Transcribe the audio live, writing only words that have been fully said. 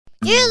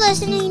You're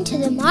listening to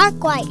The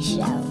Mark White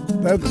Show.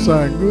 That's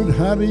good.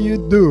 How do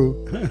you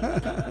do?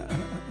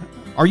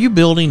 Are you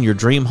building your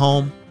dream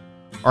home?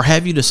 Or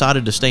have you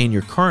decided to stay in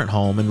your current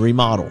home and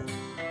remodel?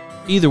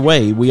 Either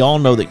way, we all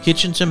know that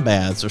kitchens and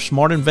baths are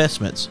smart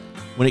investments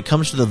when it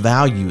comes to the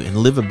value and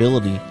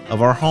livability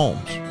of our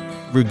homes.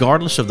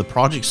 Regardless of the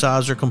project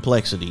size or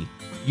complexity,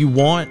 you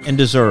want and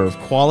deserve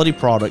quality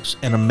products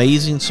and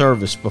amazing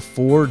service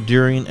before,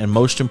 during, and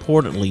most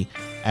importantly,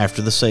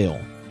 after the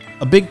sale.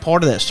 A big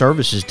part of that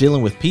service is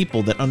dealing with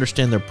people that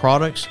understand their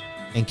products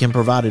and can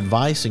provide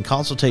advice and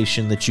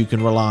consultation that you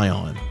can rely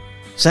on.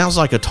 Sounds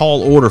like a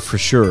tall order for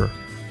sure.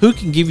 Who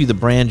can give you the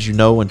brands you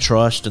know and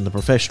trust and the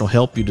professional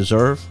help you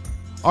deserve?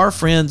 Our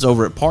friends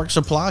over at Park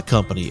Supply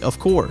Company, of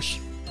course.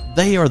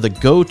 They are the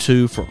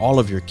go-to for all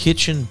of your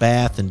kitchen,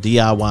 bath, and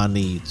DIY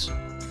needs.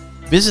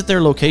 Visit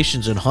their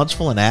locations in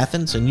Huntsville and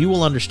Athens and you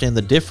will understand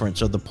the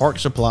difference of the Park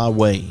Supply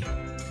way.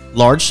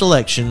 Large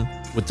selection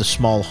with the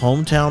small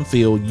hometown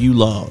feel you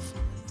love.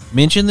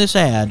 Mention this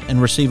ad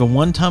and receive a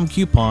one-time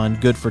coupon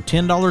good for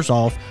 $10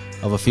 off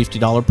of a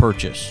 $50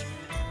 purchase.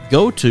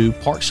 Go to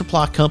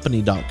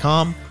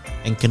parksupplycompany.com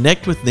and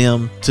connect with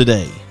them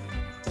today.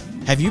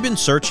 Have you been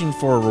searching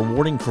for a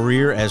rewarding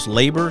career as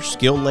labor,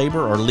 skilled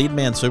labor, or lead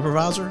man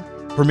supervisor?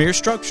 Premier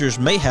Structures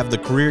may have the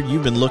career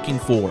you've been looking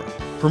for.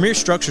 Premier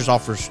Structures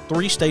offers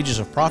 3 stages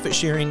of profit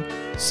sharing,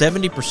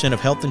 70%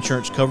 of health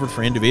insurance covered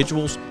for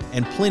individuals,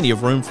 and plenty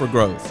of room for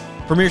growth.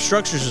 Premier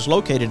Structures is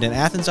located in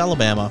Athens,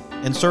 Alabama,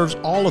 and serves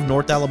all of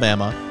North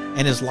Alabama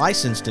and is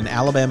licensed in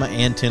Alabama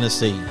and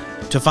Tennessee.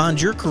 To find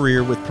your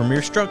career with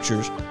Premier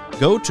Structures,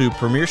 go to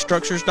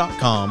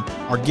premierstructures.com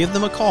or give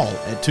them a call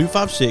at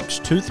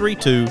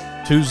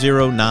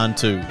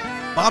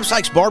 256-232-2092. Bob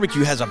Sykes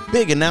Barbecue has a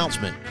big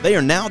announcement. They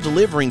are now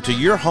delivering to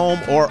your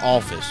home or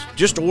office.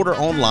 Just order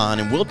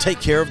online and we'll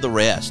take care of the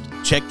rest.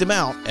 Check them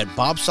out at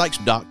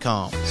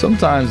bobsykes.com.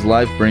 Sometimes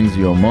life brings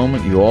you a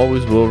moment you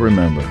always will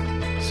remember.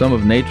 Some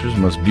of nature's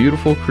most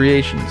beautiful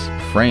creations,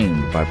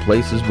 framed by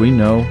places we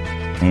know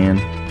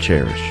and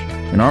cherish.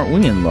 And aren't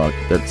we in luck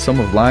that some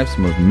of life's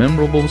most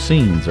memorable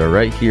scenes are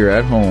right here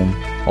at home,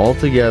 all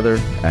together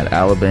at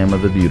Alabama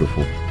the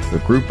Beautiful, the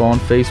group on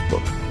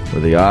Facebook,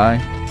 where the eye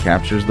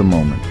captures the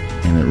moment,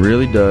 and it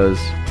really does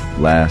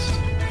last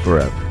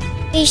forever.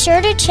 Be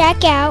sure to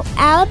check out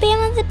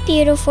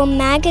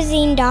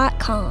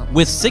alabamathebeautifulmagazine.com.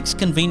 With 6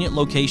 convenient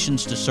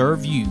locations to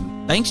serve you,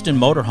 Bankston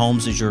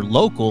Motorhomes is your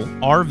local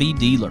RV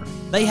dealer.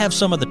 They have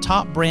some of the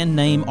top brand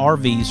name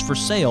RVs for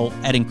sale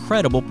at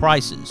incredible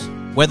prices.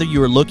 Whether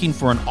you are looking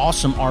for an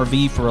awesome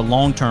RV for a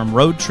long-term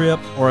road trip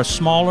or a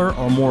smaller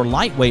or more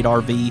lightweight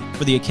RV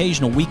for the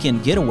occasional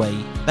weekend getaway,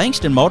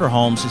 Bankston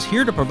Motorhomes is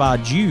here to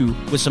provide you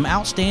with some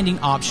outstanding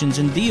options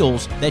and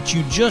deals that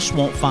you just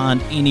won't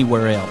find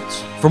anywhere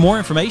else. For more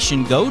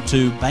information, go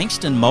to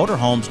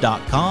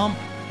bankstonmotorhomes.com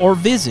or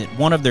visit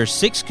one of their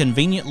 6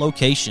 convenient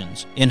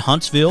locations in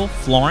Huntsville,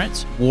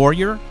 Florence,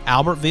 Warrior,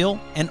 Albertville,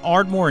 and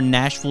Ardmore in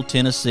Nashville,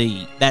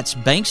 Tennessee. That's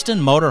Bankston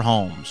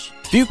Motorhomes.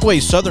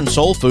 Fuquay's Southern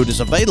Soul Food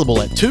is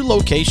available at 2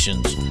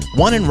 locations,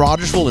 one in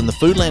Rogersville in the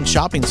Foodland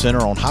Shopping Center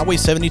on Highway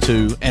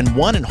 72 and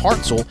one in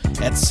Hartselle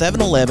at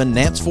 711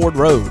 Nance Ford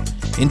Road.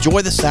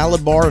 Enjoy the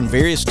salad bar and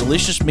various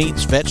delicious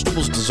meats,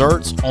 vegetables,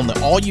 desserts on the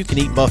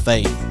all-you-can-eat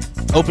buffet.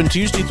 Open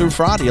Tuesday through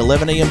Friday,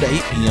 11 a.m. to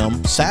 8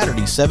 p.m.,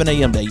 Saturday, 7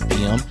 a.m. to 8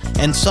 p.m.,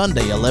 and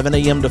Sunday, 11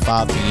 a.m. to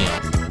 5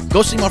 p.m.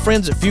 Go see my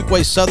friends at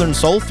Fuquay's Southern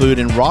Soul Food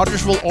in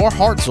Rogersville or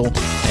Hartselle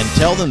and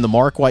tell them the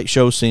Mark White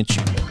Show sent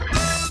you.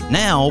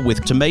 Now,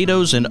 with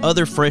tomatoes and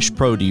other fresh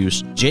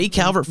produce, J.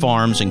 Calvert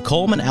Farms in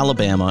Coleman,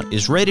 Alabama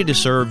is ready to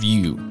serve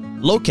you.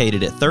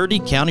 Located at 30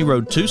 County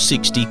Road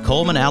 260,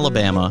 Coleman,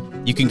 Alabama,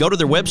 you can go to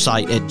their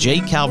website at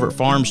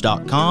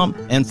jcalvertfarms.com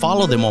and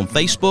follow them on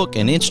Facebook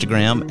and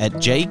Instagram at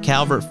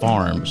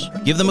jcalvertfarms.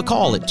 Give them a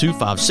call at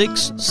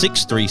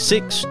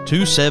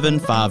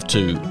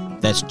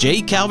 256-636-2752. That's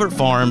J. Calvert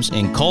Farms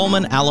in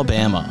Coleman,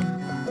 Alabama.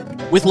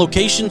 With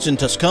locations in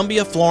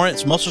Tuscumbia,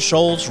 Florence, Muscle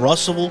Shoals,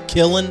 Russellville,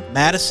 Killen,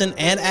 Madison,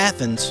 and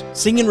Athens,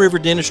 Singing River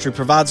Dentistry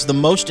provides the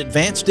most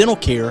advanced dental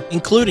care,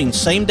 including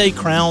same-day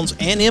crowns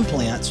and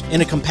implants, in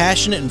a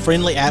compassionate and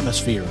friendly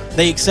atmosphere.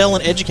 They excel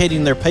in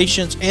educating their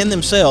patients and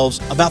themselves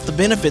about the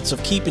benefits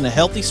of keeping a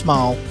healthy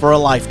smile for a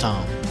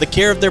lifetime. The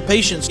care of their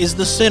patients is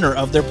the center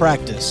of their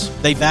practice.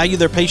 They value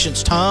their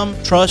patients'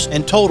 time, trust,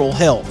 and total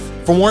health.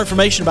 For more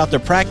information about their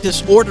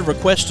practice or to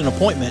request an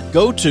appointment,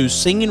 go to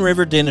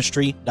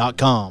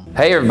singingriverdentistry.com.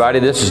 Hey everybody,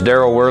 this is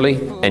Daryl Worley,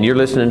 and you're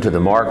listening to The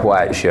Mark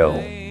White Show.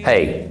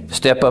 Hey,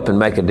 step up and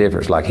make a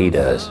difference like he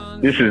does.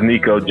 This is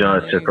Nico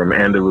Johnson from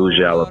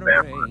Andalusia,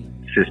 Alabama,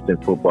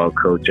 assistant football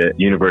coach at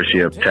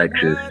University of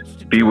Texas.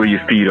 Be where your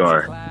feet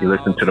are. You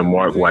listen to The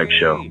Mark White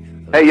Show.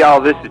 Hey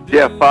y'all, this is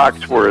Jeff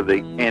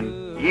Foxworthy,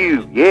 and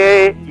you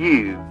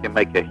can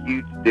make a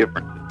huge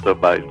difference in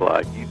somebody's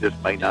life. You just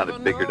may not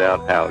have figured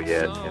out how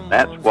yet, and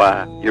that's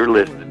why you're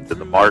listening to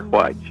The Mark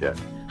White Show.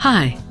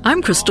 Hi,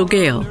 I'm Crystal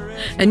Gale,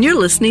 and you're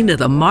listening to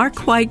The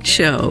Mark White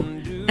Show.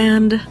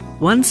 And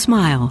one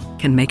smile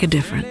can make a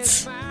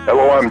difference.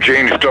 Hello, I'm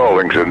Gene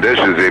Stallings, and this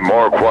is the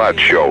Mark White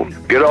Show.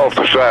 Get off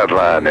the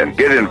sideline and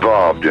get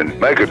involved and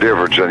make a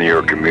difference in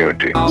your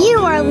community. You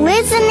are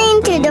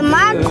listening to the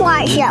Mark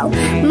White Show.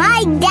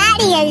 My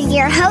daddy is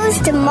your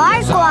host,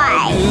 Mark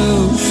White.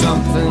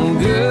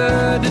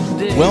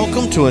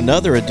 Welcome to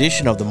another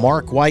edition of the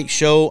Mark White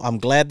Show. I'm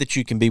glad that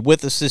you can be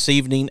with us this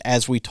evening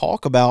as we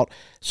talk about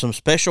some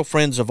special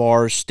friends of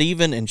ours,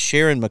 Stephen and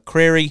Sharon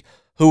McCrary,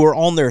 who are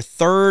on their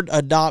third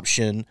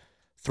adoption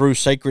through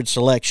Sacred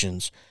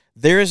Selections.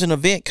 There is an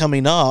event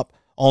coming up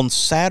on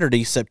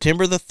Saturday,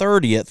 September the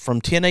 30th from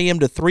 10 a.m.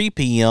 to 3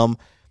 p.m.,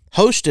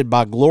 hosted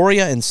by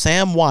Gloria and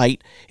Sam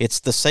White. It's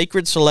the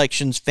Sacred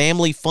Selections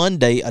Family Fun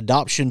Day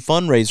Adoption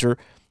Fundraiser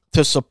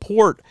to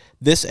support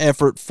this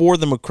effort for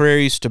the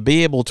McCrarys to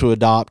be able to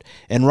adopt.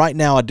 And right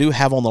now I do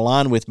have on the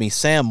line with me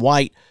Sam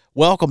White.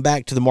 Welcome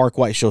back to the Mark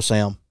White Show,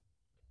 Sam.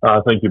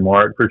 Thank you,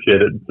 Mark.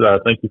 Appreciate it.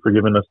 Thank you for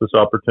giving us this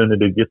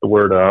opportunity to get the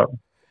word out.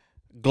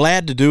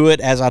 Glad to do it.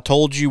 As I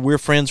told you, we're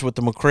friends with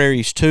the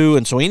McCrarys too,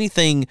 and so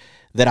anything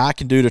that I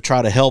can do to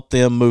try to help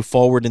them move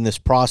forward in this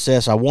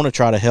process, I want to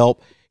try to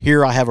help.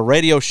 Here I have a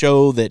radio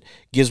show that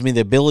gives me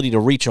the ability to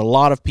reach a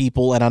lot of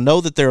people, and I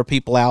know that there are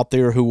people out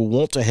there who will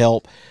want to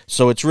help,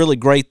 so it's really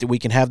great that we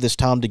can have this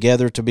time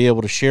together to be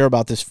able to share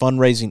about this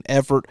fundraising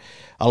effort.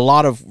 A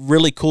lot of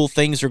really cool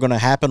things are going to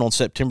happen on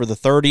September the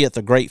 30th,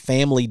 a great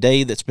family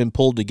day that's been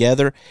pulled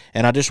together,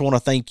 and I just want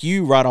to thank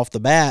you right off the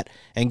bat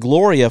and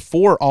Gloria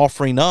for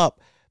offering up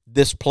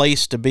this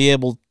place to be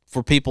able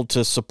for people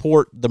to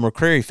support the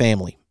McCrary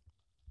family.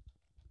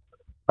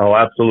 Oh,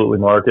 absolutely,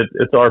 Mark.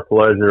 It's our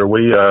pleasure.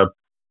 We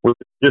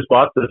just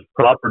bought this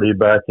property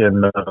back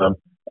in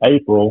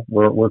April.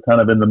 We're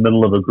kind of in the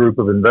middle of a group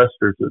of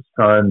investors that's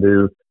trying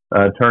to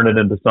turn it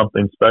into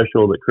something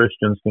special that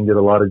Christians can get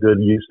a lot of good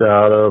use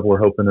out of.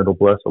 We're hoping it'll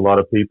bless a lot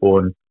of people.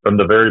 And from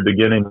the very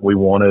beginning, we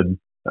wanted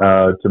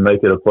to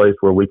make it a place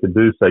where we could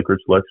do Sacred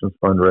Selections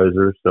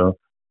fundraisers. So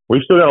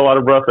we've still got a lot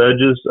of rough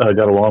edges.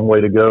 Got a long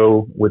way to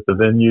go with the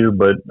venue,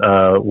 but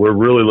we're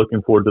really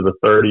looking forward to the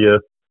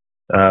 30th.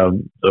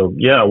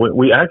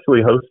 We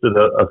actually hosted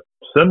a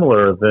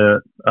similar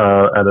event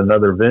at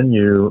another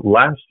venue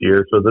last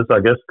year. So this, I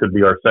guess, could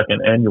be our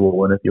second annual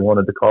one, if you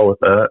wanted to call it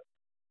that.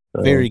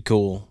 Very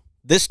cool.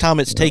 This time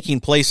it's taking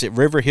place at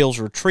River Hills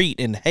Retreat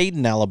in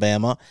Hayden,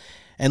 Alabama.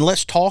 And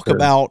let's talk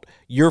about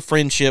your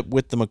friendship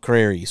with the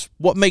McCrarys.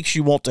 What makes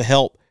you want to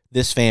help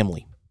this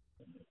family?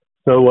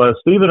 So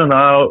Stephen and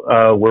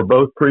I were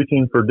both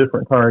preaching for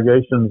different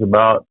congregations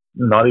about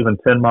not even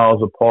 10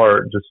 miles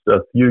apart just a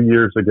few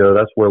years ago.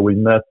 That's where we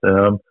met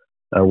them.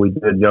 We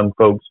did young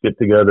folks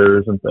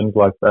get-togethers and things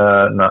like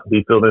that. And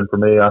he filled in for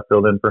me, I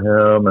filled in for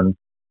him. And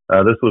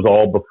this was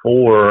all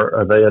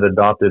before they had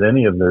adopted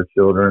any of their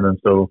children. And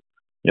so,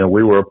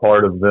 we were a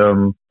part of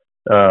them,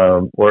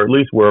 or at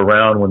least were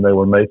around when they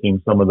were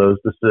making some of those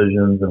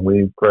decisions. And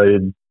we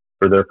prayed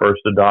for their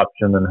first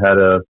adoption and had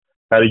a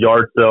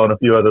yard sale and a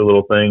few other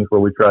little things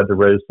where we tried to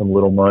raise some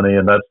little money.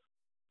 And that's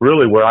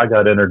really where I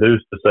got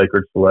introduced to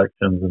Sacred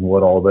Selections and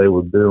what all they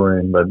were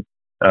doing. But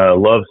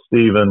love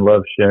Stephen,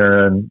 love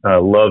Sharon,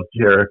 love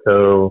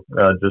Jericho,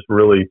 just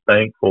really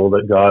thankful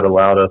that God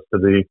allowed us to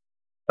be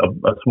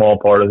a small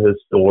part of his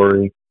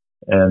story.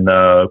 And,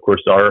 of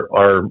course,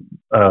 our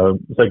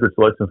Sacred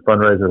Selections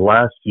fundraiser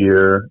last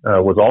year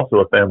was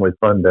also a family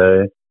fun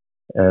day.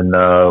 And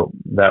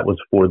that was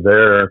for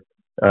their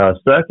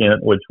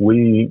second, which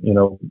we,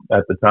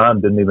 at the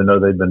time didn't even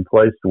know they'd been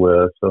placed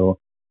with. So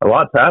a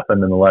lot's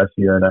happened in the last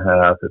year and a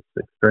half. It's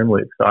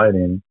extremely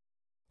exciting.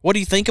 What do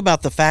you think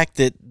about the fact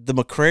that the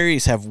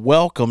McCrarys have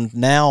welcomed,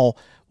 now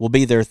will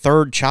be their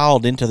third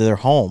child into their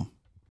home?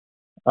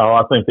 Oh,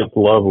 I think it's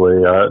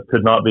lovely.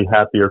 Could not be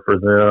happier for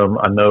them.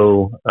 I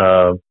know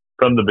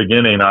from the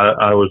beginning,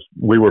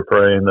 we were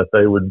praying that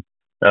they would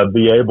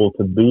be able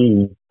to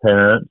be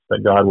parents,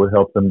 that God would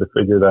help them to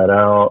figure that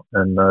out,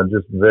 and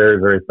just very,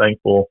 very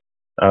thankful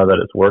that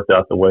it's worked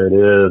out the way it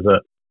is.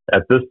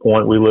 At this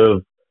point, we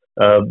live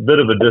a bit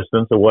of a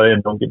distance away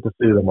and don't get to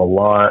see them a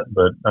lot,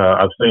 but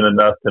I've seen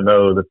enough to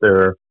know that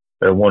they're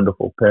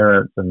wonderful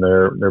parents, and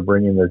they're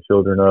bringing their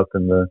children up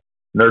in the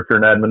nurture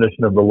and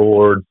admonition of the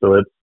Lord. So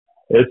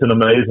it's an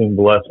amazing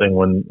blessing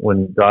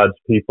when God's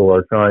people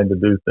are trying to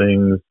do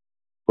things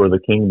for the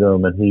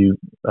kingdom, and He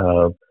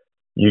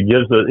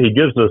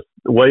gives us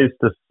ways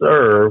to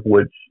serve,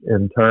 which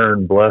in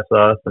turn bless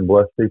us and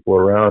bless people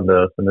around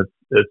us, and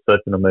it's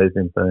such an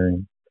amazing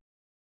thing.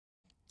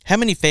 How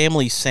many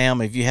families, Sam,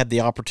 have you had the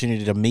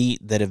opportunity to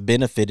meet that have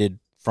benefited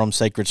from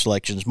Sacred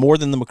Selections? More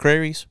than the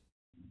McCrarys?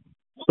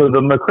 So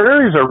the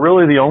McCrarys are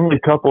really the only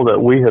couple that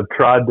we have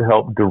tried to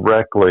help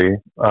directly,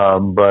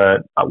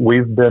 but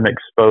we've been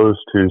exposed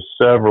to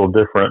several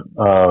different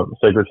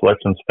Sacred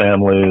Selections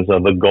families.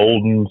 The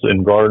Goldens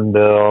in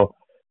Gardendale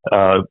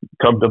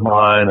come to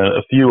mind,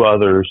 a few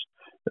others.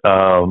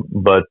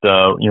 But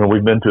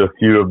we've been to a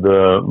few of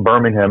the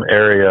Birmingham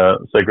area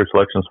Sacred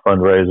Selections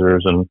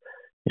fundraisers, and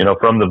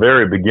from the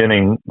very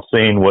beginning,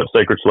 seeing what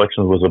Sacred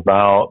Selections was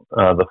about,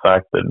 the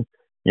fact that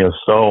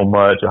so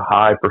much, a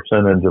high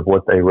percentage of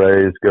what they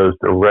raise goes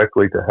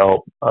directly to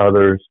help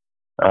others.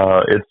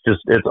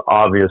 it's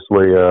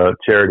obviously a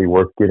charity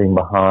worth getting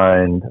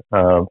behind.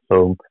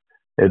 So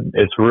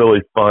it's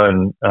really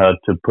fun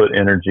to put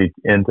energy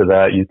into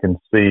that. You can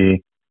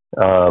see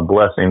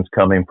blessings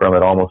coming from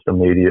it almost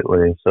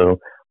immediately. So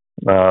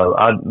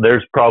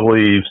there's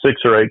probably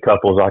 6 or 8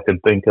 couples I could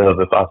think of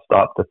if I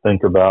stopped to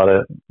think about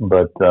it.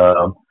 But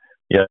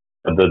yeah,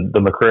 the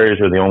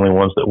McCrarys are the only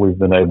ones that we've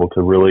been able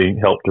to really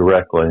help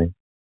directly.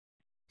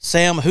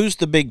 Sam, who's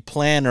the big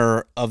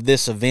planner of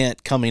this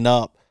event coming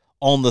up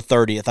on the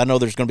 30th? I know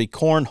there's going to be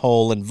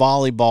cornhole and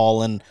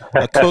volleyball and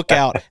a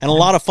cookout and a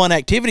lot of fun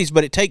activities,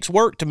 but it takes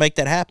work to make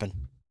that happen.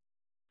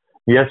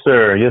 Yes,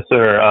 sir. Yes,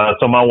 sir.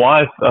 So my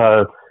wife,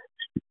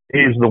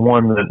 she's the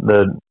one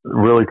that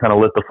really kind of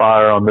lit the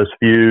fire on this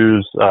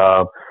fuse.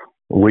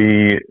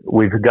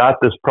 We've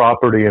got this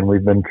property and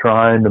we've been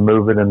trying to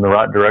move it in the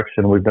right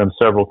direction. We've done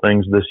several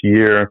things this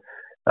year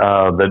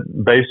that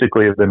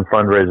basically have been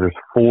fundraisers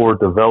for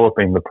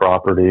developing the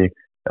property.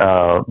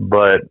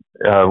 But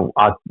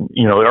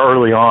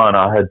early on,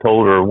 I had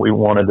told her we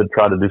wanted to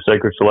try to do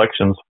sacred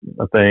selections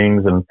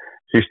things, and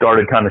she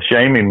started kind of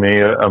shaming me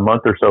a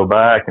month or so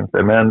back and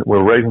said, "Man,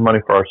 we're raising money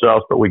for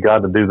ourselves, but we got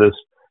to do this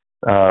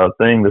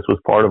thing. This was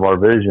part of our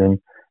vision."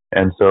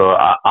 And so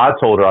I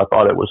told her I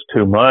thought it was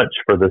too much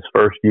for this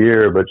first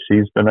year, but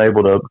she's been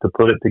able to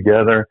put it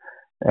together,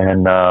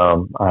 and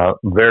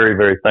very,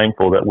 very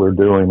thankful that we're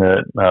doing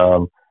it.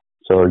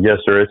 So yes,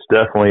 sir, it's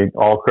definitely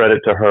all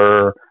credit to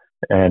her,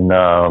 and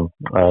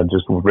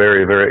just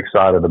very, very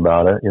excited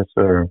about it. Yes,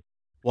 sir.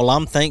 Well,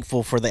 I'm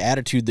thankful for the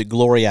attitude that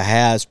Gloria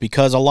has,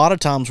 because a lot of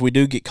times we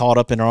do get caught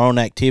up in our own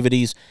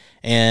activities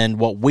and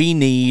what we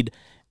need,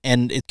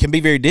 and it can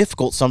be very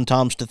difficult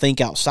sometimes to think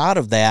outside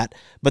of that,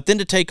 but then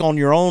to take on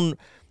your own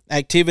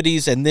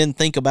activities and then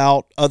think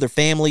about other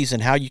families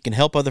and how you can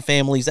help other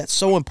families, that's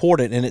so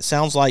important. And it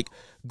sounds like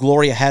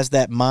Gloria has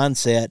that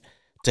mindset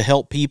to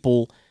help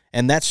people,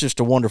 and that's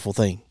just a wonderful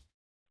thing.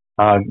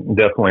 I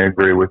definitely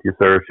agree with you,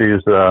 sir.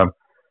 She's,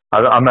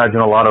 I imagine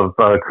a lot of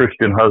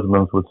Christian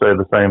husbands would say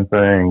the same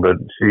thing, but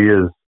she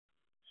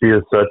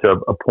is such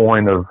a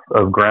point of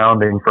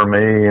grounding for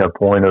me, a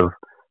point of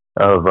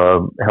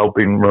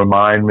helping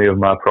remind me of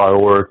my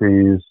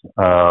priorities.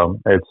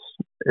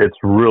 It's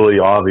really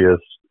obvious,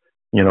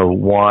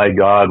 why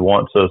God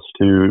wants us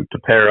to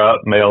pair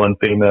up, male and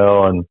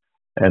female,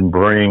 and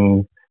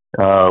bring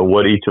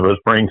what each of us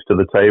brings to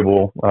the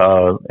table,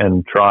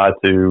 and try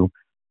to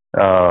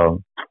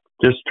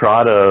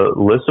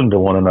listen to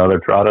one another,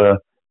 try to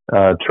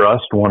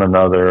trust one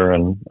another.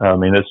 And I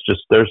mean,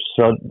 there's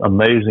such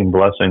amazing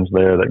blessings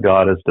there that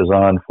God has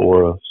designed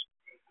for us.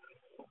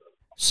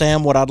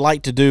 Sam, what I'd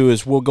like to do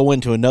is we'll go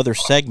into another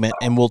segment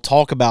and we'll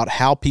talk about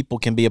how people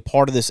can be a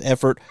part of this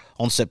effort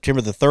on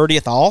September the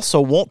 30th. I also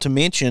want to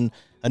mention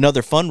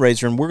another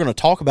fundraiser, and we're going to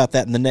talk about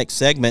that in the next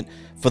segment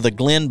for the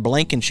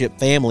Blankenship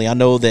family. I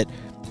know that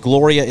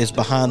Gloria is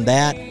behind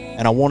that,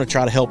 and I want to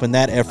try to help in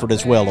that effort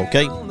as well,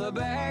 okay?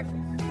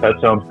 That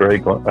sounds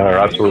great.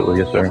 Absolutely,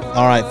 yes, sir.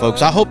 All right,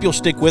 folks, I hope you'll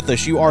stick with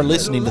us. You are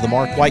listening to The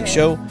Mark White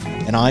Show,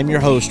 and I'm your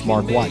host,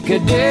 Mark White.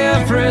 Make a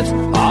difference.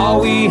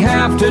 All we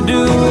have to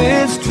do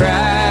is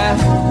try.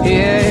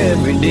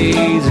 Every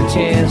day's a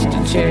chance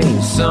to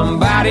change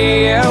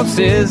somebody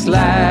else's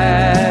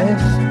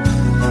life.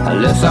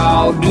 Let's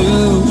all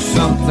do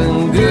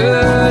something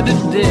good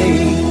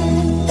today.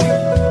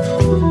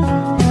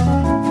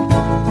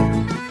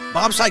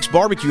 Bob Sykes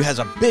Barbecue has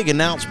a big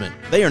announcement.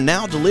 They are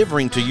now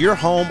delivering to your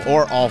home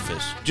or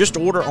office. Just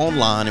order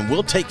online and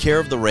we'll take care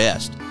of the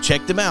rest.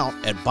 Check them out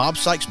at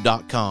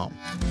bobsykes.com.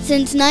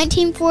 Since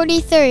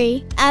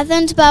 1943,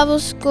 Athens Bible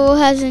School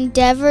has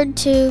endeavored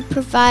to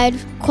provide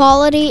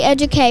quality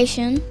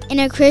education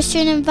in a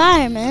Christian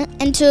environment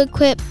and to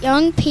equip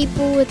young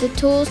people with the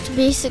tools to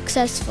be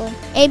successful.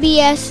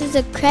 ABS is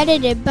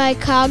accredited by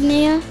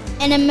Cognia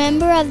and a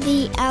member of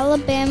the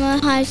Alabama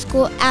High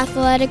School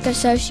Athletic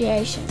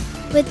Association.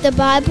 With the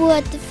Bible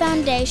at the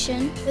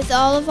foundation, with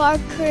all of our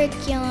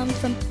curriculum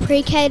from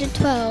pre-K to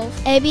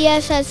 12,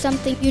 ABS has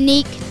something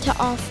unique to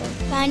offer.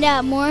 Find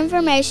out more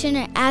information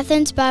at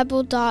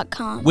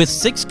athensbible.com. With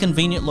 6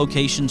 convenient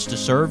locations to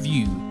serve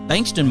you,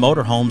 Bankston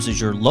Motorhomes is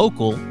your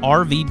local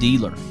RV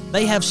dealer.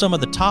 They have some of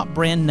the top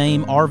brand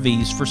name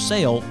RVs for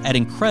sale at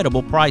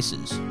incredible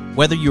prices.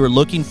 Whether you are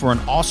looking for an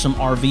awesome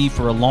RV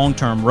for a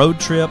long-term road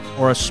trip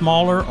or a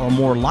smaller or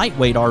more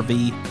lightweight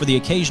RV for the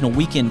occasional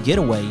weekend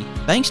getaway,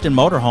 Bankston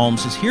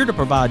Motorhomes is here to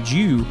provide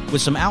you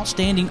with some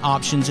outstanding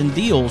options and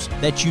deals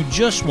that you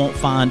just won't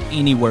find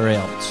anywhere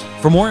else.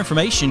 For more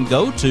information,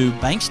 go to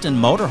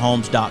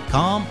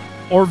bankstonmotorhomes.com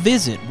or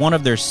visit one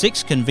of their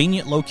 6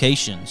 convenient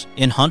locations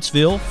in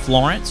Huntsville,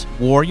 Florence,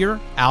 Warrior,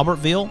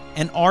 Albertville,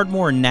 and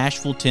Ardmore,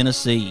 Nashville,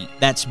 Tennessee.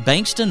 That's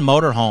Bankston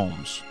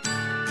Motorhomes.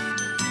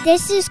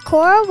 This is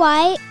Cora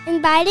White,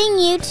 inviting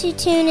you to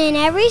tune in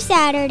every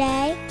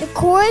Saturday to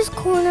Cora's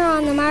Corner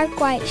on The Mark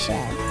White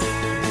Show.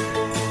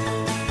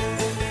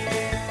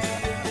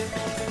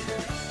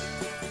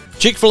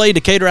 Chick-fil-A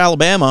Decatur,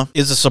 Alabama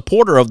is a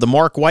supporter of the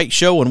Mark White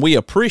Show, and we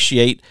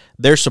appreciate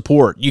their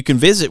support. You can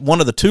visit one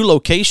of the two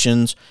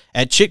locations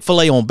at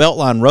Chick-fil-A on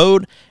Beltline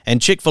Road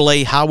and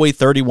Chick-fil-A Highway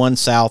 31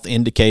 South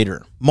in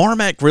Decatur.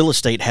 Marmac Real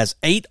Estate has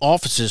 8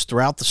 offices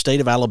throughout the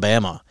state of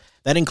Alabama.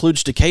 That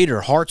includes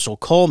Decatur, Hartselle,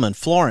 Coleman,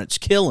 Florence,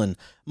 Killen,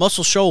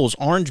 Muscle Shoals,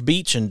 Orange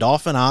Beach, and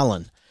Dauphin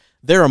Island.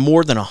 There are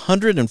more than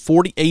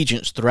 140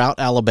 agents throughout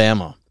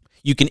Alabama.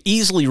 You can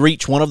easily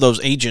reach one of those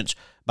agents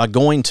by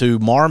going to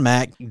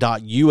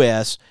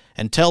marmac.us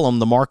and tell them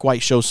the Mark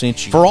White Show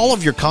sent you. For all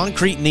of your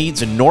concrete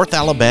needs in North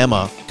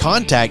Alabama,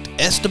 contact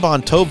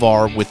Esteban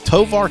Tovar with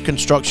Tovar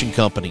Construction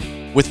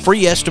Company. With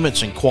free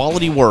estimates and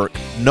quality work,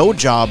 no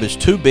job is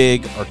too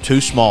big or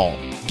too small.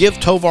 Give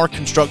Tovar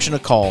Construction a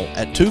call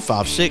at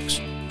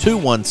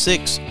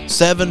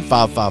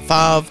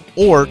 256-216-7555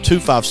 or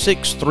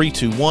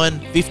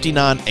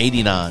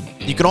 256-321-5989.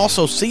 You can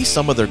also see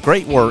some of their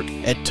great work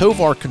at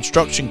Tovar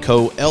Construction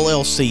Co.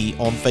 LLC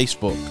on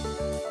Facebook.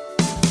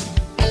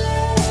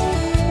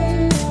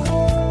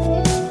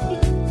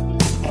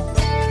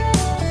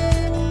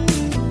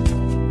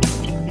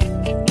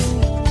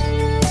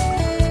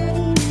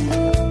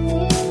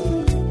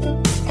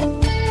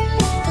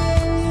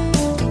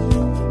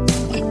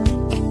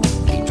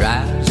 He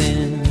drives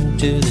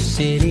into the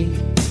city,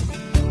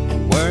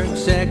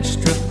 works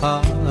extra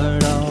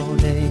hard all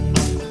day,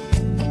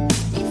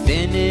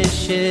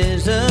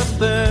 finishes up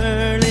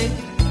early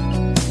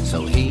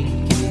so he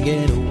can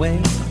get away,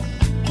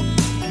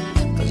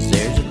 'cause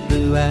there's a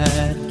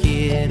blue-eyed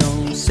kid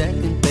on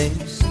second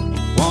base,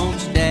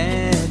 wants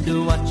dad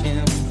to watch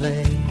him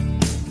play.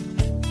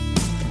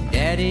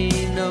 Daddy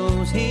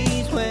knows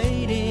he's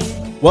waiting.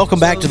 Welcome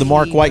back to the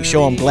Mark White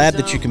Show. I'm glad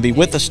that you can be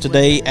with us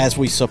today as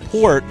we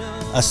support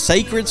a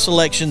Sacred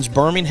Selections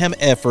Birmingham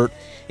effort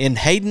in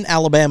Hayden,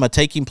 Alabama,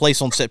 taking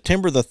place on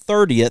September the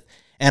 30th.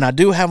 And I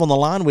do have on the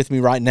line with me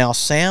right now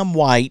Sam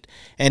White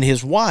and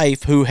his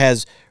wife, who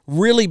has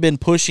really been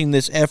pushing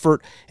this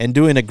effort and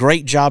doing a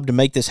great job to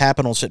make this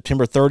happen on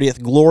September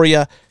 30th.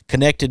 Gloria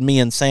connected me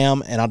and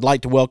Sam, and I'd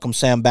like to welcome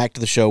Sam back to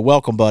the show.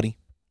 Welcome, buddy.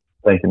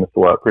 Thank you,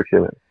 Mr. White.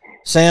 Appreciate it.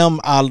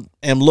 Sam, I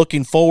am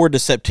looking forward to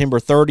September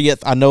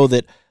 30th. I know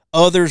that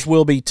others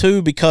will be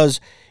too, because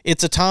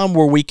it's a time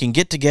where we can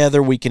get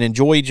together, we can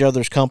enjoy each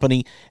other's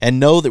company, and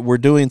know that we're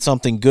doing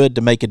something good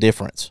to make a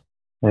difference.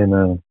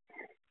 Amen.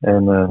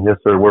 Amen. Yes,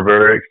 sir. We're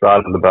very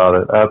excited about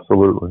it.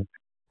 Absolutely.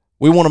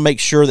 We want to make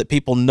sure that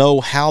people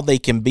know how they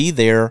can be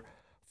there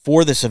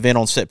for this event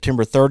on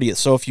September 30th.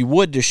 So if you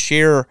would, just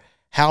share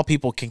how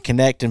people can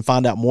connect and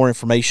find out more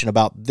information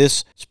about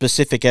this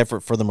specific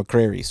effort for the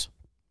McCrarys.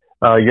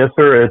 Yes,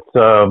 sir. It's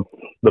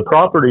the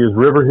property is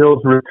River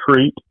Hills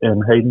Retreat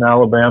in Hayden,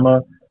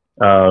 Alabama.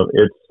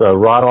 It's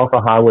right off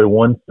of Highway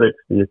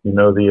 160, if you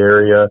know the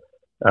area.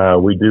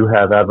 We do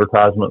have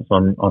advertisements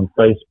on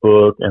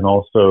Facebook and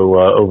also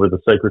over the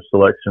Sacred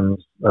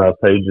Selections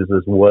pages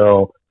as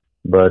well.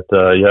 But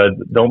yeah,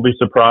 don't be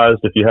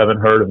surprised if you haven't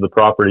heard of the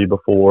property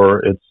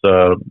before. It's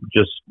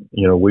just,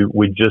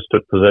 we just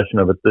took possession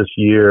of it this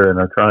year and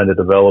are trying to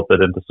develop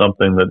it into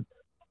something that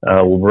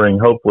will bring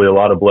hopefully a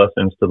lot of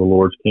blessings to the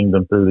Lord's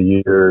kingdom through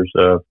the years.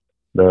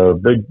 The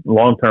big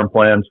long-term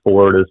plans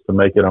for it is to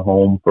make it a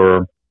home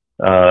for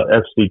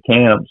FC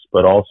camps,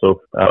 but also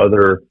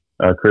other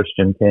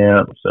Christian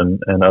camps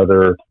and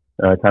other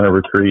kind of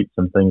retreats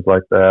and things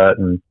like that.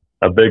 And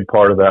a big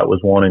part of that was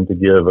wanting to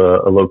give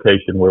a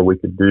location where we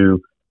could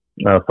do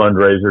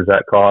fundraisers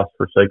at cost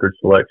for Sacred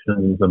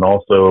Selections. And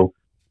also,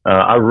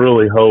 I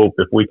really hope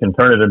if we can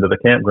turn it into the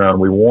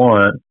campground we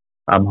want,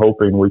 I'm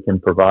hoping we can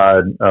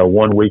provide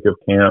 1 week of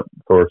camp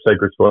for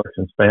Sacred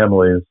Selections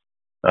families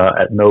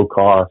at no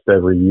cost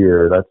every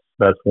year.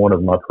 That's one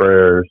of my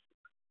prayers.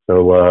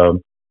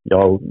 So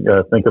y'all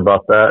think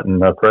about that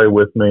and pray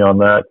with me on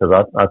that,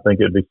 because I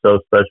think it'd be so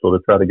special to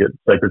try to get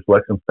Sacred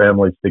Selections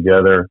families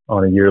together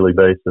on a yearly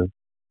basis.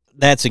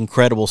 That's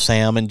incredible,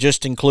 Sam. And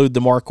just include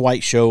the Mark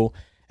White Show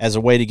as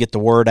a way to get the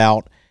word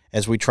out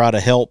as we try to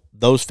help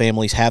those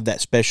families have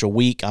that special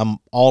week. I'm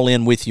all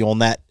in with you on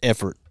that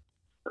effort.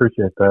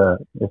 Appreciate that.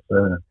 Yes,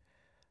 sir.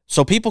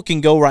 So people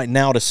can go right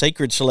now to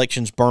Sacred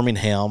Selections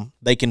Birmingham.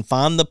 They can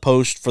find the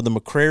post for the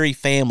McCrary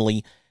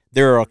family.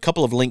 There are a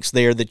couple of links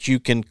there that you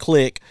can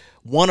click,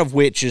 one of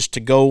which is to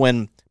go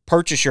and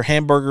purchase your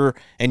hamburger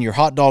and your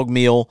hot dog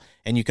meal,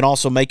 and you can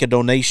also make a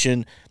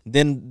donation.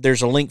 Then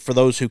there's a link for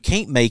those who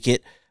can't make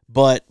it,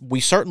 but we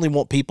certainly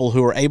want people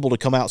who are able to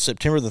come out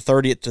September the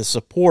 30th to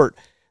support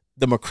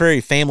the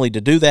McCrary family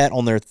to do that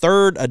on their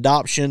third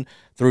adoption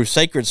through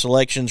Sacred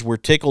Selections. We're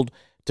tickled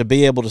to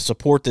be able to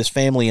support this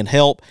family and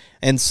help.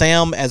 And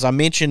Sam, as I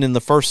mentioned in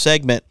the first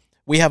segment,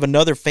 we have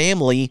another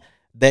family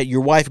that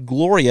your wife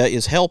Gloria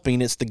is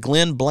helping. It's the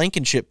Glenn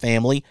Blankenship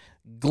family.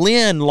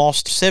 Glenn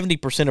lost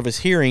 70% of his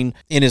hearing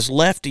in his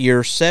left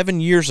ear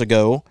 7 years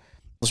ago.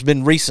 It's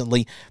been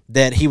recently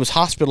that he was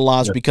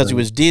hospitalized because he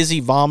was dizzy,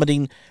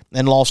 vomiting,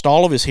 and lost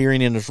all of his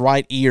hearing in his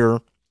right ear.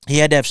 He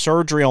had to have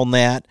surgery on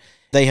that.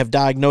 They have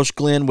diagnosed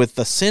Glenn with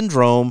a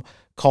syndrome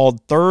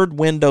called third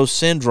window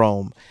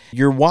syndrome.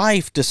 Your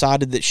wife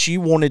decided that she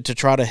wanted to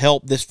try to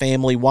help this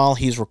family while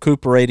he's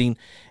recuperating,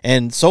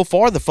 and so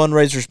far the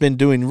fundraiser's been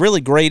doing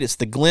really great. It's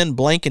the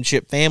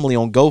Blankenship family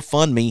on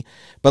GoFundMe,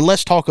 but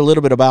let's talk a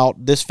little bit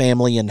about this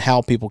family and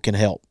how people can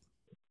help.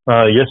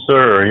 Yes,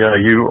 sir. Yeah,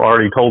 you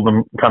already told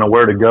them kind of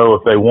where to go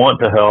if they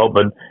want to help,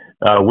 but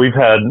we've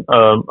had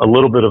a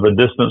little bit of a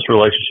distance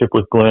relationship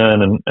with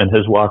Glenn and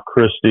his wife,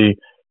 Christy.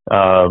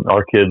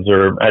 Our kids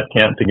are at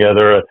camp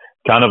together,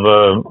 kind of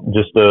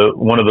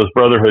one of those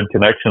brotherhood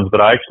connections,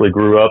 but I actually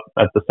grew up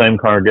at the same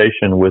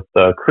congregation with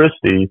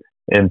Christy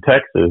in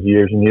Texas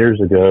years and years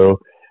ago.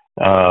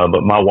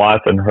 But my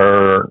wife and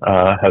her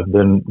have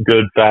been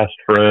good, fast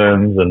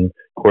friends. And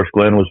of course,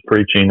 Glenn was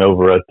preaching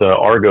over at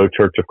Argo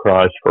Church of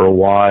Christ for a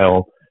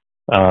while.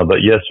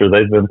 But yes, sir,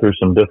 they've been through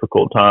some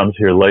difficult times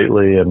here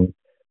lately. And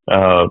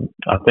I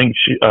think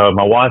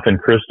my wife and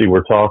Christy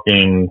were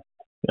talking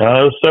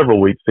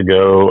several weeks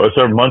ago, or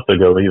several months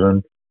ago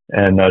even.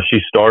 And she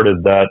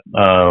started that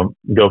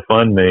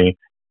GoFundMe.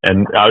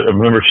 And I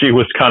remember she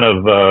was kind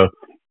of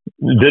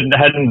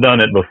hadn't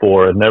done it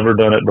before, had never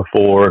done it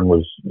before, and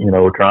was,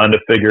 trying to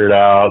figure it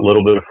out, a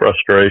little bit of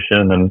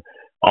frustration. And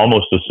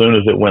almost as soon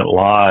as it went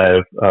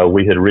live,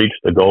 we had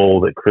reached the goal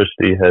that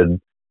Christy had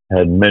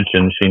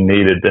mentioned she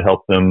needed to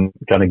help them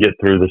kind of get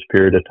through this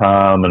period of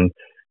time. And,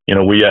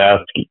 we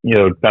asked,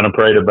 kind of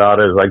prayed about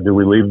it, like, do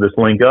we leave this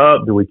link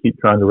up? Do we keep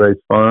trying to raise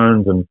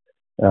funds? And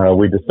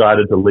we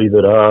decided to leave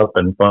it up,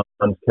 and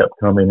funds kept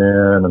coming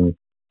in. And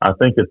I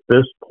think at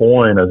this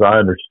point, as I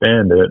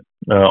understand it,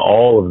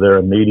 all of their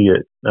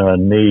immediate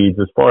needs,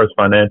 as far as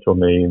financial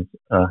needs,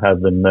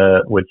 have been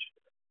met, which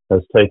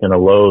has taken a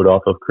load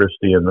off of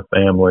Christy and the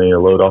family, a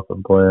load off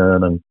of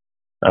Glenn. And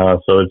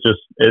so it's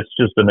just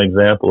an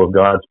example of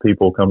God's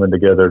people coming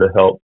together to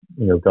help,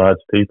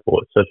 God's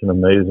people. It's such an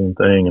amazing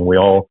thing, and we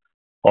all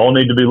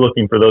need to be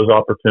looking for those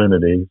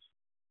opportunities.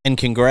 And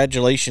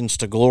congratulations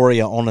to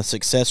Gloria on a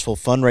successful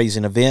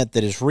fundraising event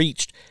that has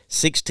reached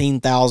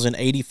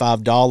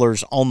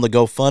 $16,085 on the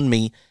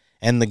GoFundMe,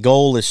 and the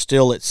goal is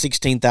still at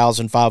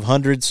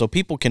 $16,500. So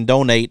people can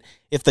donate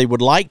if they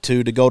would like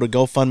to go to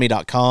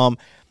GoFundMe.com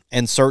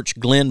and search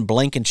Glenn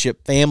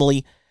Blankenship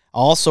Family. I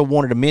also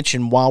wanted to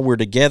mention, while we're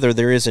together,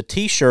 there is a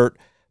T-shirt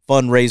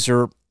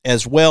fundraiser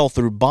as well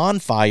through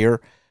Bonfire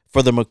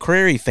for the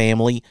McCrary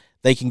family.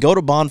 They can go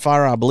to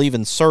Bonfire, I believe,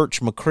 and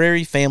search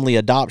McCrary Family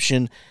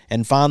Adoption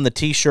and find the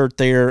T-shirt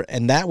there,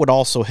 and that would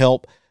also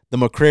help the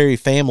McCrary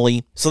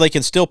family. So they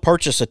can still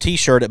purchase a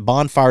T-shirt at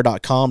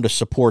bonfire.com to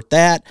support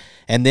that.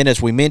 And then,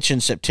 as we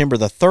mentioned, September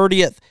the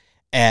 30th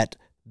at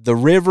the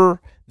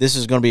river. This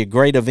is going to be a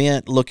great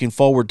event. Looking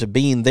forward to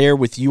being there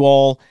with you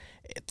all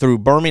through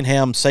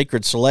Birmingham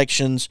Sacred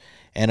Selections.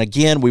 And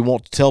again, we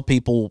want to tell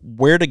people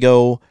where to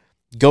go.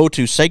 Go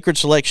to Sacred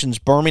Selections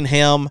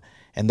Birmingham,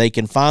 and they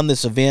can find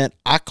this event.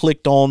 I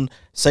clicked on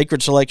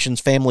Sacred Selections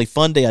Family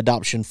Fun Day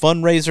Adoption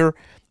Fundraiser,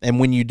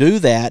 and when you do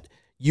that,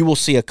 you will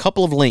see a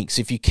couple of links.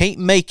 If you can't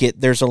make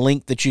it, there's a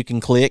link that you can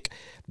click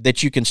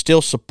that you can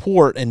still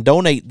support and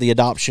donate the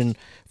adoption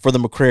for the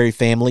McCrary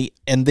family.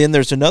 And then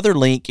there's another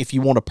link if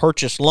you want to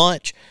purchase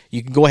lunch.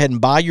 You can go ahead and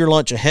buy your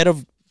lunch ahead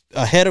of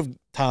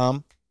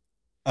time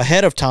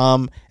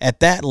at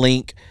that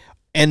link.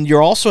 And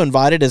you're also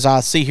invited, as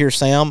I see here,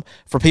 Sam,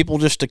 for people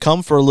just to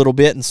come for a little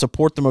bit and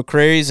support the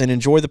McCrarys and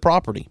enjoy the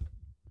property.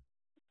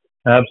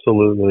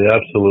 Absolutely.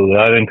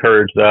 I'd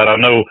encourage that. I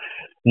know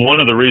one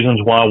of the reasons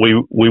why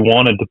we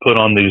wanted to put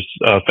on these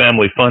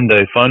Family Fun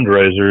Day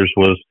fundraisers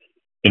was,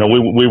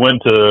 we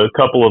went to a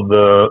couple of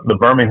the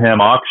Birmingham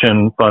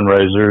auction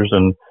fundraisers,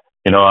 and,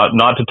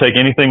 not to take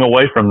anything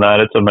away from that,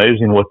 it's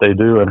amazing what they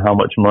do and how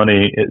much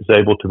money is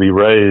able to be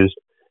raised.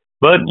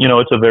 But,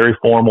 it's a very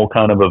formal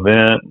kind of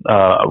event.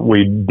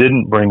 We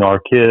didn't bring our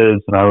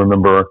kids. And I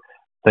remember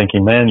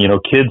thinking, man,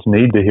 kids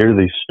need to hear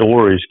these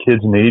stories.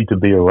 Kids need to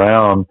be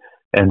around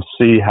and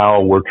see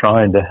how we're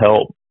trying to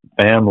help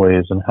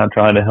families and how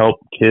trying to help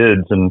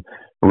kids, and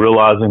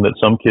realizing that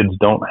some kids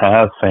don't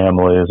have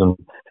families. And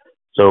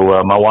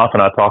so my wife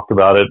and I talked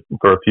about it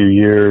for a few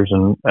years.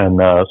 And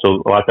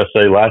so like I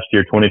say, last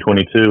year,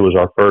 2022 was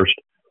our first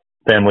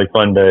Family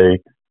Fun Day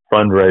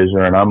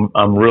fundraiser, and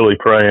I'm really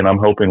praying, I'm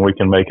hoping we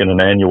can make it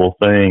an annual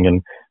thing.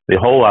 And the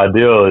whole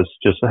idea is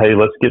just, hey,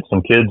 let's get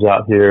some kids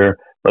out here,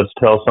 let's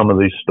tell some of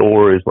these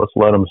stories, let's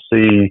let them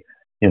see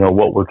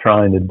what we're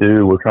trying to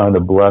do. We're trying to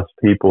bless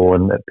people,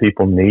 and that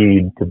people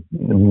need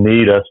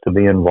us to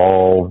be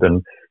involved,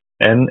 and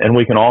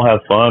we can all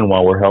have fun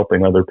while we're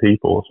helping other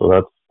people.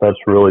 So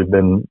that's really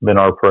been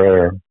our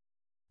prayer.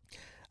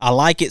 I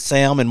like it,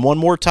 Sam. And one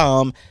more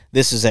time,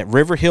 this is at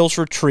River Hills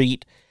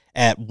Retreat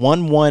at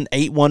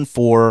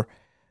 11814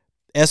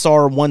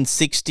 SR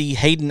 160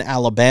 Hayden,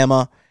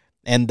 Alabama.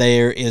 And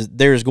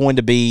there's going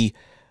to be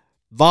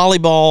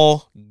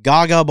volleyball,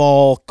 gaga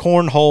ball,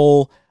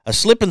 cornhole, a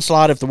slip and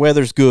slide if the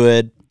weather's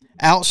good,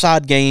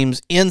 outside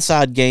games,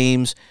 inside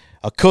games,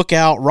 a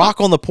cookout, rock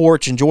on the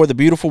porch, enjoy the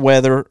beautiful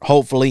weather,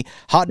 hopefully,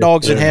 hot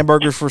dogs and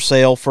hamburgers for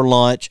sale for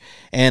lunch.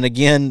 And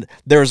again,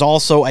 there's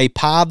also a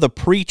Pie the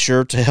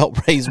Preacher to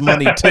help raise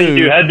money too.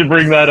 You had to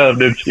bring that up,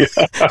 didn't you?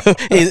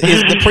 is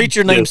the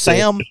preacher named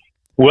Sam?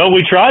 Well,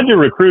 we tried to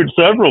recruit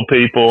several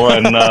people,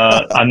 and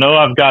I know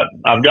I've got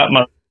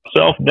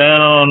myself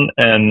down,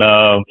 and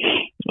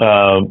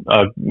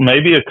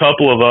maybe a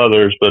couple of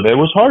others, but it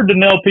was hard to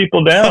nail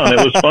people down.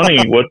 It was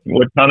funny what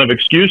kind of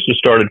excuses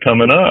started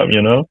coming up,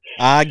 you know?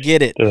 I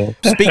get it.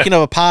 Speaking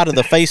of a pie to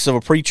the face of a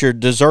preacher,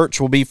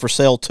 desserts will be for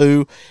sale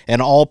too,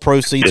 and all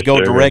proceeds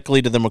go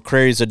directly to the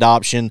McCrary's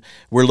adoption.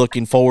 We're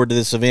looking forward to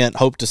this event.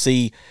 Hope to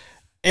see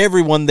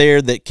everyone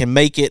there that can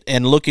make it,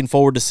 and looking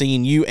forward to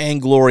seeing you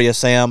and Gloria,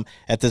 Sam,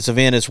 at this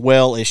event, as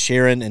well as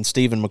Sharon and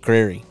Stephen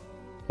McCrary.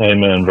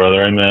 Amen,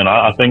 brother. Amen.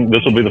 I think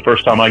this will be the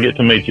first time I get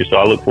to meet you, so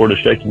I look forward to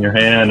shaking your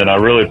hand, and I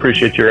really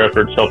appreciate your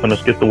efforts helping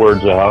us get the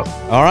words out.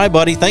 All right,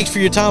 buddy. Thanks for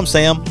your time,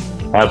 Sam.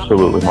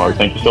 Absolutely, Mark.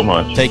 Thank you so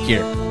much. Take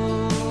care.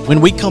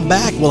 When we come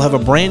back, we'll have a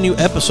brand new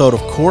episode of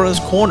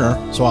Cora's Corner,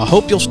 so I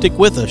hope you'll stick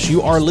with us.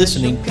 You are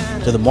listening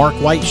to The Mark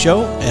White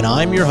Show, and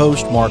I'm your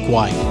host, Mark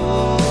White.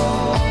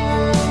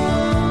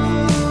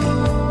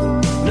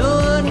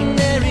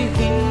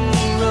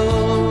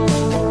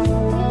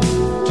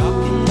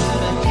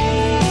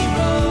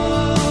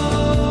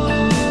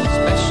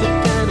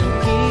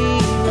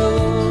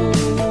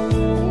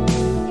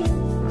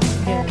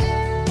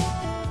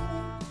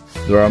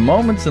 There are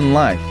moments in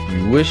life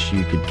you wish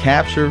you could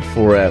capture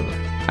forever.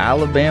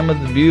 Alabama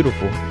the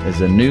Beautiful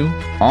is a new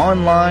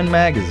online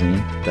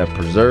magazine that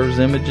preserves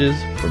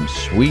images from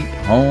sweet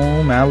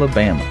home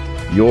Alabama.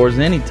 Yours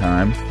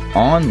anytime,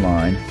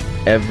 online,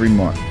 every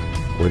month,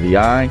 where the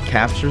eye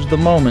captures the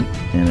moment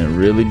and it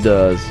really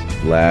does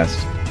last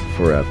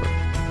forever.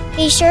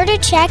 Be sure to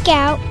check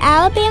out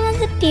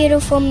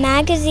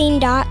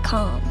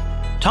alabamathebeautifulmagazine.com.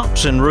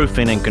 Thompson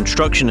Roofing and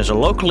Construction is a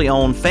locally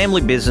owned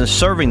family business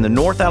serving the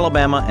North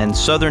Alabama and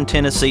Southern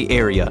Tennessee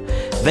area.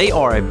 They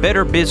are a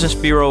Better Business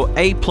Bureau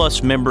A+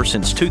 member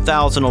since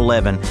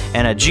 2011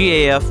 and a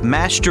GAF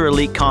Master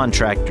Elite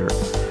Contractor.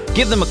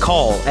 Give them a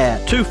call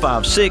at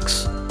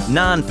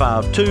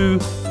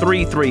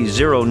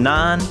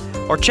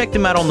 256-952-3309 or check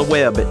them out on the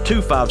web at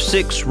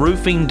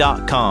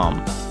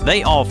 256roofing.com.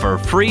 They offer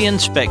free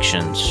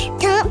inspections.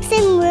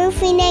 Thompson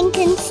Roofing and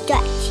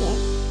Construction.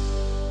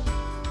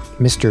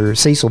 Mr.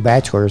 Cecil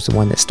Batchelor is the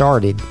one that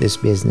started this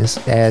business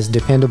as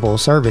Dependable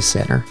Service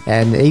Center.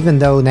 And even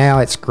though now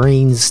it's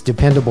Green's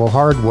Dependable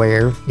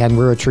Hardware and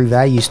we're a True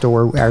Value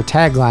store, our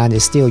tagline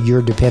is still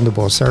Your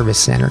Dependable Service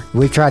Center.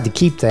 We've tried to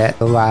keep that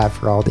alive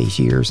for all these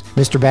years.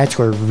 Mr.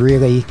 Batchelor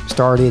really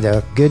started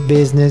a good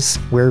business.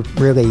 We're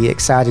really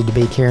excited to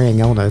be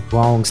carrying on a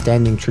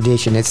long-standing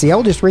tradition. It's the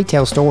oldest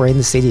retail store in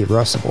the city of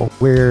Russellville.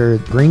 We're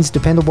Green's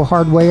Dependable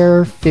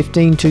Hardware,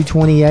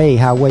 15220A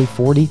Highway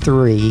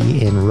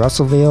 43 in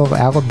Russellville,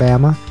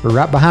 Alabama. We're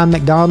right behind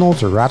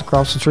McDonald's or right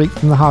across the street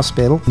from the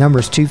hospital. Number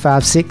is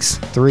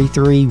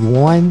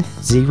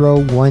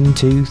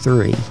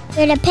 256-331-0123.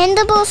 Your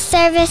Dependable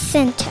Service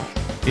Center.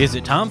 Is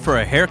it time for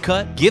a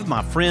haircut? Give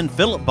my friend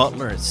Philip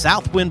Butler at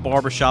Southwind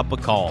Barbershop a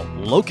call,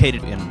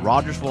 located in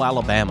Rogersville,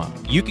 Alabama.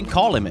 You can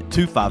call him at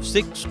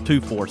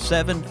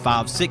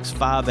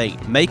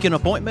 256-247-5658. Make an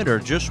appointment or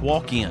just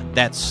walk in.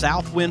 That's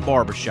Southwind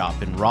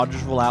Barbershop in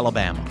Rogersville,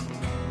 Alabama.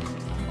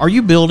 Are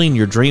you building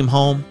your dream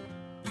home?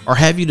 Or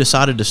have you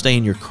decided to stay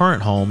in your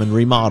current home and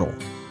remodel?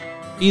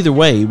 Either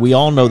way, we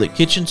all know that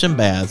kitchens and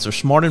baths are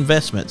smart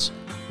investments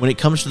when it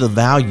comes to the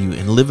value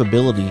and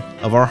livability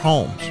of our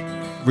homes.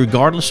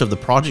 Regardless of the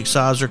project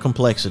size or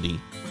complexity,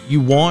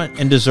 you want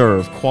and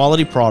deserve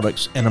quality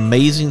products and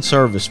amazing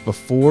service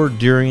before,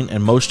 during,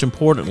 and most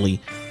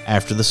importantly,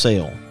 after the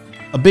sale.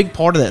 A big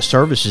part of that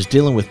service is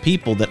dealing with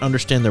people that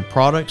understand their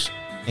products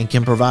and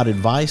can provide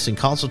advice and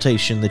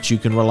consultation that you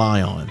can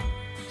rely on.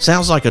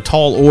 Sounds like a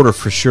tall order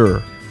for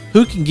sure.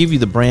 Who can give you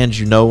the brands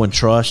you know and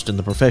trust and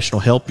the professional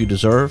help you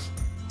deserve?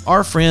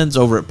 Our friends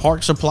over at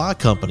Park Supply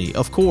Company,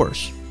 of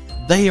course.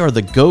 They are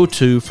the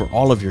go-to for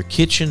all of your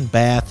kitchen,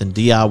 bath, and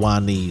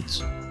DIY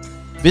needs.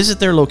 Visit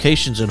their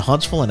locations in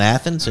Huntsville and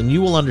Athens and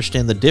you will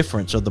understand the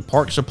difference of the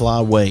Park Supply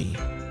way.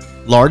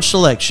 Large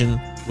selection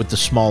with the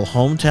small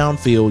hometown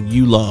feel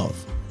you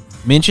love.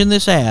 Mention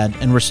this ad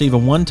and receive a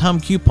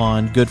one-time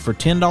coupon good for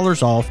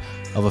 $10 off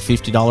of a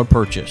 $50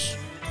 purchase.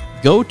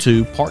 Go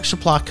to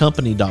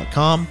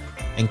parksupplycompany.com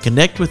and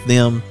connect with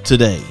them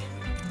today.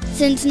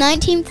 Since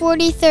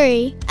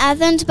 1943,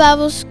 Athens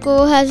Bible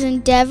School has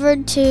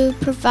endeavored to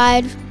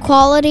provide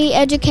quality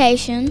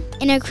education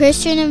in a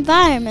Christian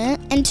environment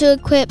and to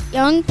equip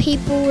young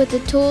people with the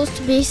tools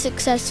to be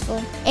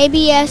successful.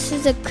 ABS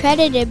is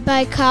accredited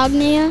by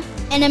Cognia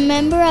and a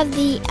member of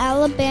the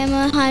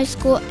Alabama High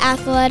School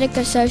Athletic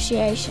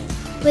Association.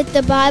 With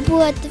the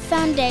Bible at the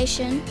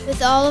foundation,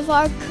 with all of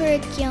our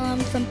curriculum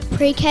from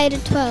pre-K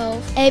to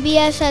 12,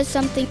 ABS has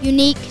something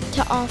unique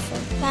to offer.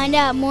 Find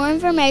out more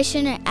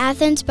information at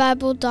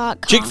athensbible.com.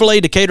 Chick-fil-A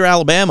Decatur,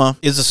 Alabama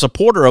is a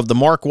supporter of the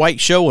Mark White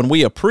Show, and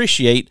we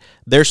appreciate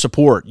their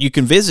support. You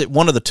can visit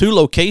one of the 2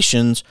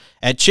 locations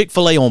at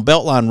Chick-fil-A on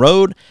Beltline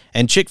Road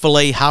and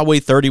Chick-fil-A Highway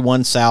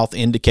 31 South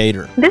in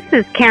Decatur. This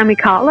is Cammie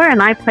Cotler,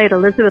 and I played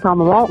Elizabeth on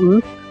the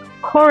Waltons.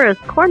 Cora's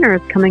Corner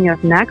is coming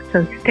up next,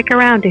 so stick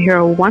around to hear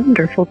a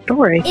wonderful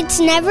story. It's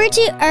never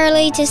too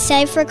early to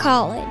save for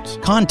college.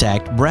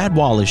 Contact Brad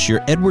Wallace, your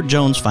Edward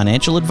Jones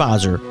financial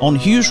advisor, on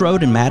Hughes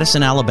Road in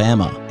Madison,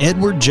 Alabama.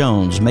 Edward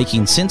Jones,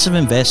 making sense of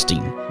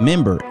investing.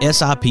 Member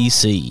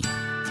SIPC.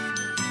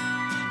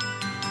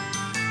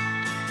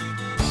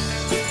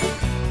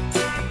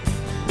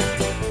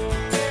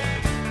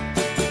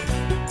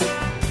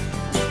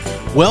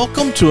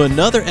 Welcome to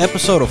another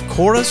episode of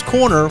Cora's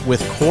Corner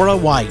with Cora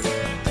White.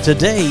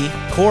 Today,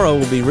 Cora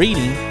will be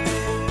reading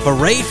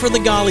Hooray for the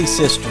Golly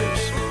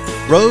Sisters.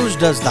 Rose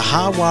does the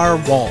high wire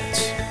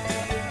waltz.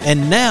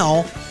 And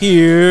now,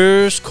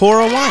 here's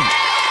Cora White.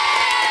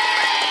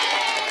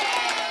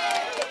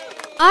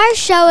 Our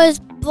show is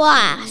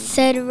blah,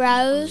 said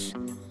Rose.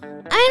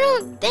 I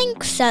don't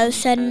think so,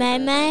 said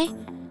May.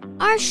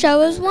 Our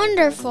show is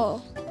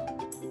wonderful.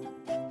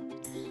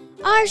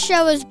 Our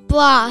show is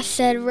blah,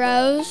 said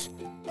Rose.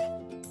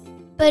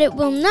 But it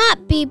will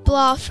not be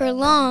blah for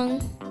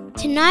long.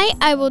 Tonight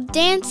I will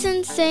dance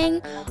and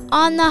sing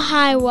on the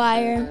high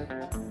wire.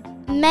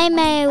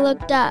 May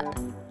looked up.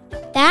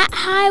 That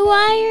high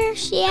wire?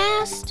 She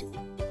asked.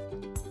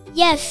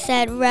 Yes,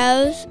 said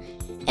Rose,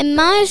 and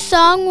my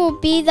song will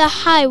be the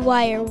high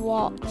wire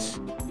waltz.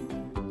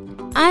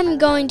 I'm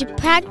going to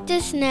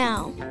practice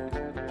now.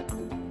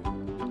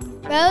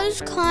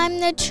 Rose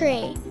climbed the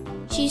tree.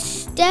 She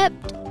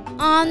stepped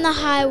on the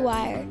high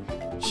wire.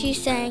 She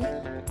sang,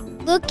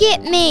 "Look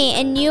at me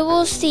and you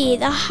will see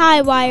the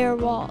high wire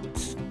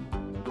waltz."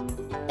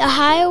 The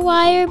high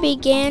wire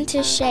began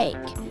to shake.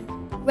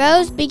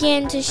 Rose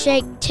began to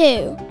shake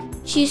too.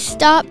 She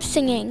stopped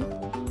singing.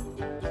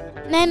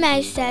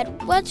 May said,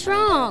 "What's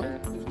wrong?"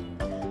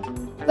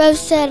 Rose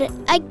said,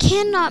 "I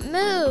cannot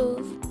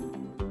move."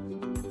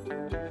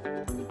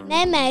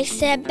 May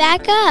said,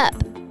 "Back up."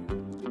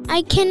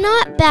 "I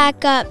cannot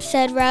back up,"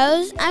 said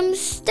Rose. "I'm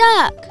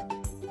stuck."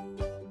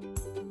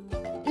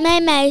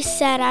 May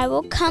said, "I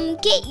will come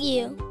get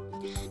you."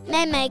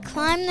 May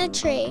climbed the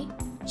tree.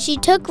 She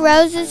took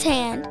Rose's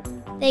hand.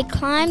 They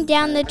climbed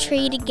down the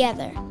tree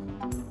together.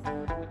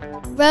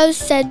 Rose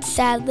said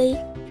sadly,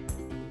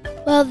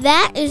 "Well,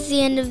 that is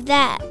the end of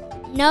that.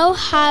 No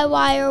high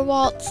wire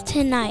waltz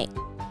tonight."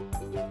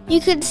 "You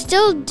could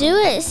still do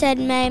it," said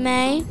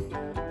May.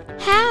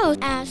 "How?"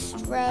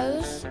 asked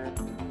Rose.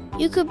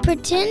 "You could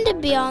pretend to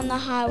be on the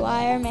high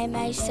wire,"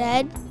 May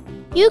said.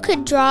 "You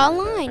could draw a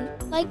line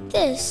like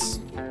this."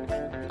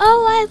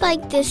 "Oh, I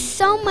like this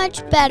so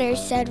much better,"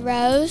 said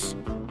Rose.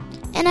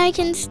 "And I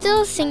can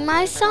still sing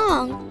my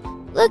song.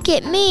 Look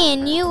at me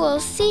and you will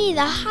see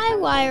the high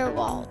wire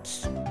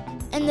waltz.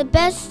 And the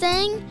best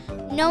thing,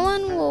 no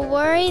one will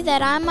worry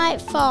that I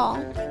might fall."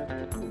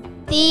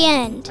 The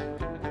end.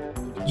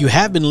 You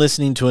have been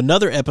listening to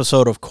another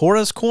episode of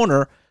Cora's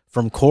Corner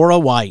from Cora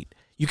White.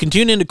 You can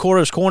tune into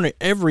Cora's Corner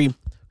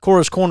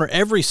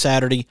every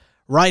Saturday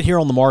right here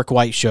on The Mark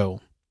White Show.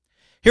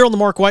 Here on The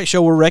Mark White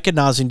Show, we're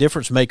recognizing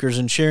difference makers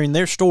and sharing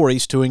their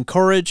stories to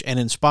encourage and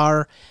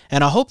inspire,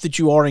 and I hope that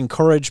you are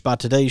encouraged by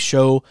today's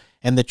show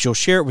and that you'll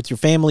share it with your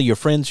family, your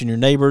friends, and your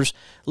neighbors.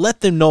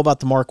 Let them know about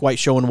The Mark White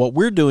Show and what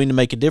we're doing to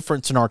make a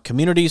difference in our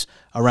communities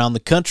around the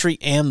country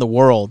and the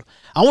world.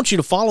 I want you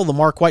to follow The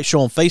Mark White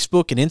Show on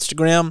Facebook and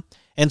Instagram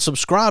and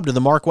subscribe to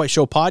The Mark White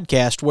Show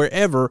podcast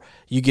wherever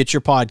you get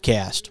your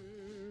podcast.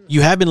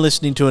 You have been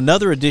listening to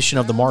another edition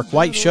of The Mark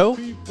White Show,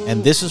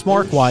 and this is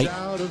Mark White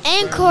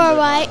and Cora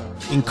White,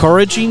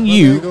 encouraging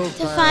you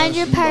to find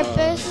your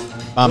purpose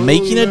by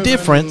making a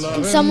difference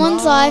in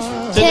someone's life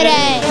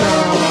today.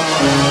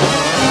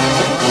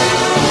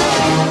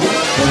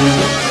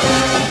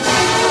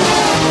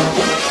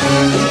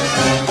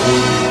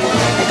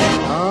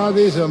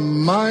 These are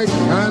my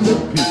kind of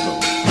people.